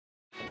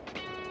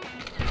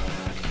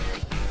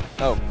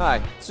Oh,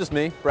 hi, it's just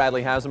me,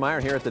 Bradley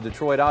Hasemeyer, here at the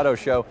Detroit Auto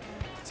Show,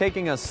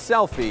 taking a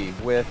selfie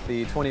with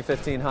the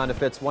 2015 Honda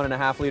Fit's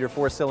 1.5-liter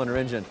 4-cylinder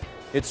engine.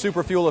 It's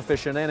super fuel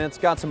efficient and it's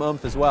got some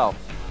oomph as well.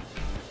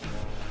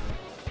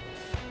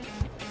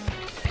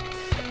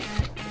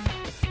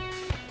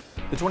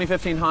 The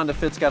 2015 Honda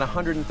Fit's got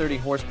 130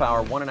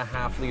 horsepower,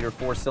 1.5-liter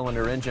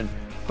 4-cylinder engine,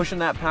 pushing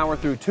that power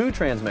through 2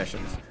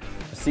 transmissions,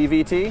 a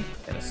CVT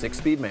and a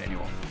 6-speed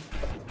manual.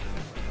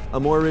 A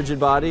more rigid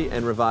body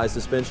and revised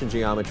suspension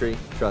geometry,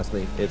 trust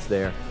me, it's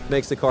there,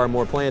 makes the car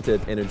more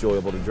planted and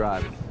enjoyable to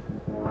drive.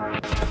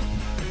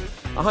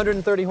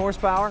 130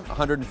 horsepower,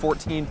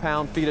 114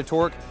 pound-feet of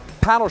torque,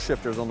 paddle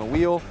shifters on the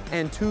wheel,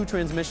 and 2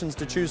 transmissions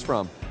to choose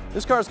from.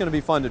 This car is going to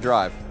be fun to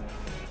drive.